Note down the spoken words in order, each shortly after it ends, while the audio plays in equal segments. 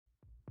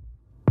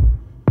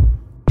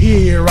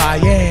here I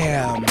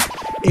am,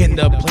 in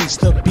the place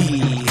to be.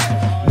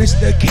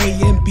 Mr.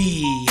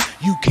 K&B,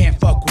 you can't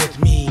fuck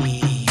with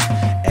me.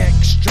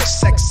 Extra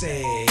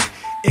sexy,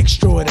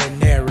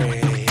 extraordinary.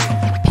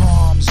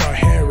 Palms are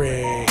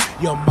hairy,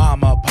 your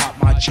mama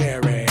popped my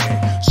cherry.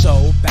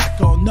 So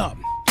back on up,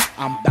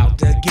 I'm about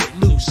to get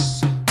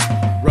loose.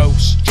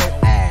 Roast your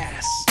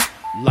ass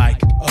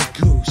like a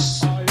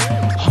goose.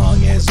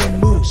 Hung as a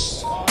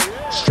moose,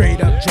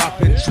 straight up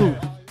dropping truth.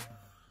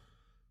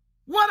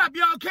 What up,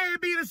 y'all?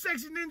 K&B, the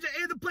Sexy Ninja,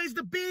 in the place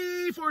to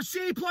be for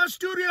C+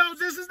 Studios.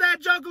 This is that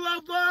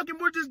Juggalo vlog,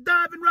 and we're just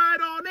diving right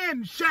on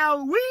in,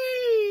 shall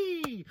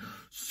we?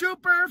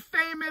 Super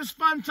famous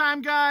Fun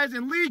Time guys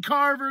and Lee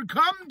Carver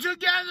come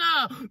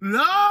together.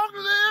 Long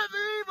live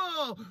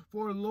evil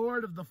for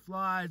Lord of the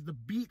Flies. The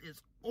beat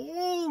is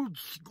old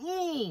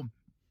school.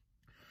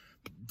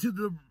 To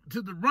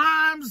the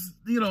rhymes,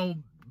 you know,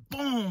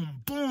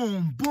 boom,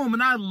 boom, boom.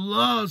 And I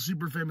love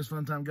super famous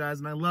Fun Time guys,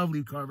 and I love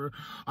Lee Carver.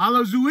 I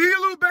love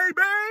Zuilu,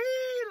 baby.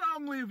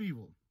 Long live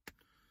evil.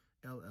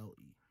 LLE.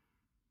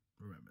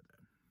 Remember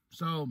that.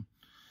 So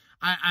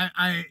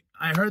I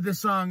heard this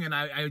song, and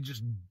I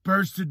just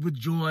bursted with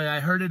joy. I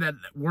heard it at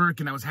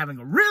work, and I was having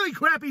a really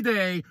crappy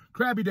day,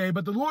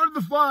 but the Lord of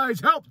the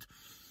Flies helped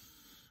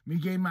me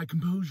gain my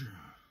composure.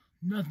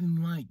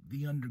 Nothing like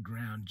the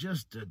underground,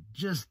 just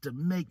to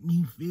make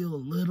me feel a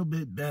little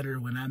bit better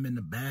when I'm in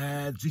a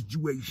bad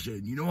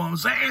situation. You know what I'm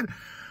saying?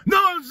 Know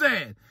what I'm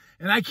saying?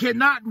 And I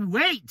cannot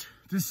wait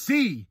to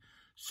see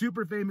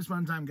super famous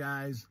Fun Time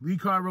guys, Lee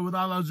Carver with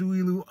Allah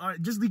Zuilu,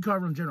 just Lee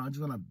Carver in general.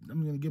 I'm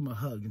gonna give him a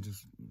hug and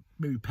just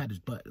maybe pat his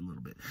butt a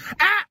little bit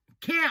at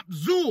Camp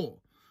Zool.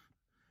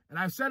 And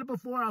I've said it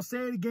before, I'll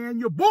say it again.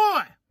 Your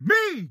boy,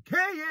 me,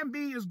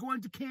 K&B, is going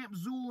to Camp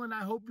Zool, and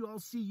I hope you all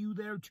see you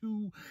there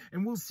too.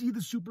 And we'll see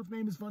the super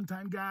famous Fun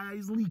Time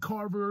guys, Lee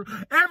Carver,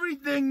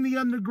 everything the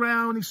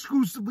underground,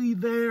 exclusively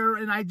there.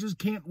 And I just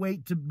can't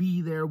wait to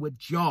be there with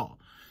y'all.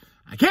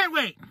 I can't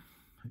wait.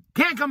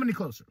 Can't come any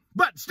closer.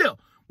 But still,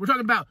 we're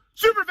talking about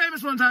super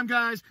famous Fun Time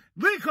guys,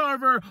 Lee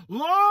Carver,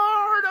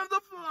 Lord of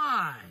the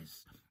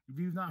Flies. If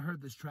you've not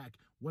heard this track,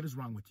 what is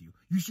wrong with you?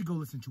 You should go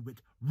listen to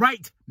it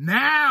right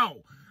now.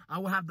 I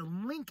will have the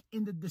link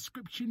in the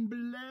description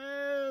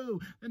below.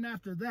 And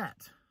after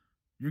that,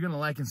 you're going to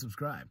like and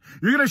subscribe.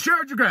 You're going to share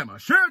it with your grandma.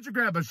 Share it with your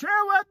grandpa. Share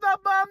it with the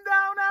bum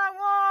down at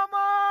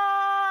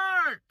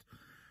Walmart.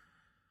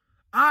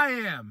 I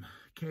am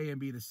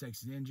K&B, the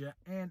Sexy Ninja.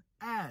 And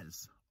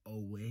as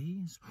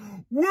always,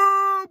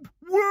 whoop,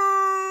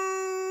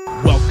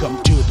 whoop.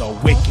 Welcome to the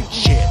wicked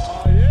shit.